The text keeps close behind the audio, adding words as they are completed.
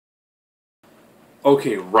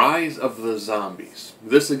Okay, Rise of the Zombies.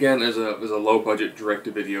 This again is a low budget direct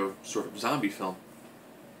to video sort of zombie film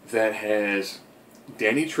that has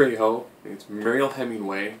Danny Trejo, I think it's Mariel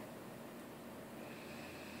Hemingway.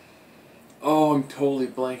 Oh, I'm totally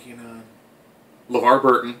blanking on LeVar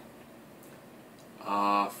Burton,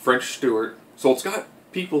 French Stewart. So it's got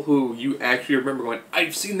people who you actually remember going,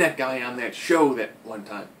 I've seen that guy on that show that one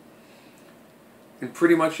time. And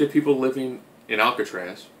pretty much you have people living in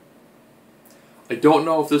Alcatraz. I don't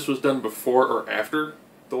know if this was done before or after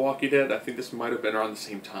The Walking Dead. I think this might have been around the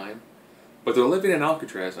same time. But they're living in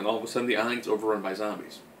Alcatraz, and all of a sudden the island's overrun by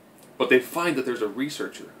zombies. But they find that there's a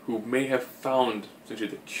researcher who may have found essentially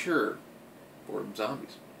the cure for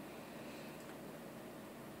zombies.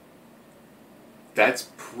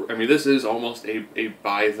 I mean, this is almost a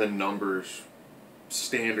by-the-numbers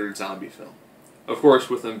standard zombie film. Of course,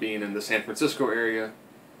 with them being in the San Francisco area,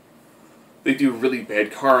 they do really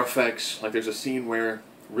bad car effects. Like there's a scene where,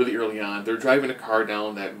 really early on, they're driving a car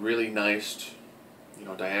down that really nice,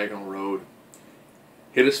 diagonal road.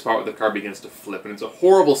 Hit a spot where the car begins to flip, and it's a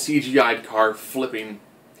horrible CGI'd car flipping,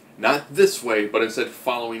 not this way, but instead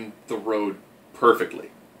following the road perfectly.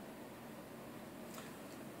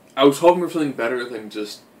 I was hoping for something better than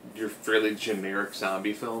just your fairly generic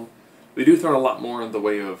zombie film. They do throw a lot more in the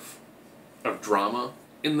way of drama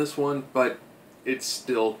in this one, but it's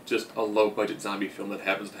still just a low-budget zombie film that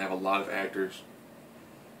happens to have a lot of actors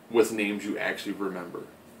with names you actually remember.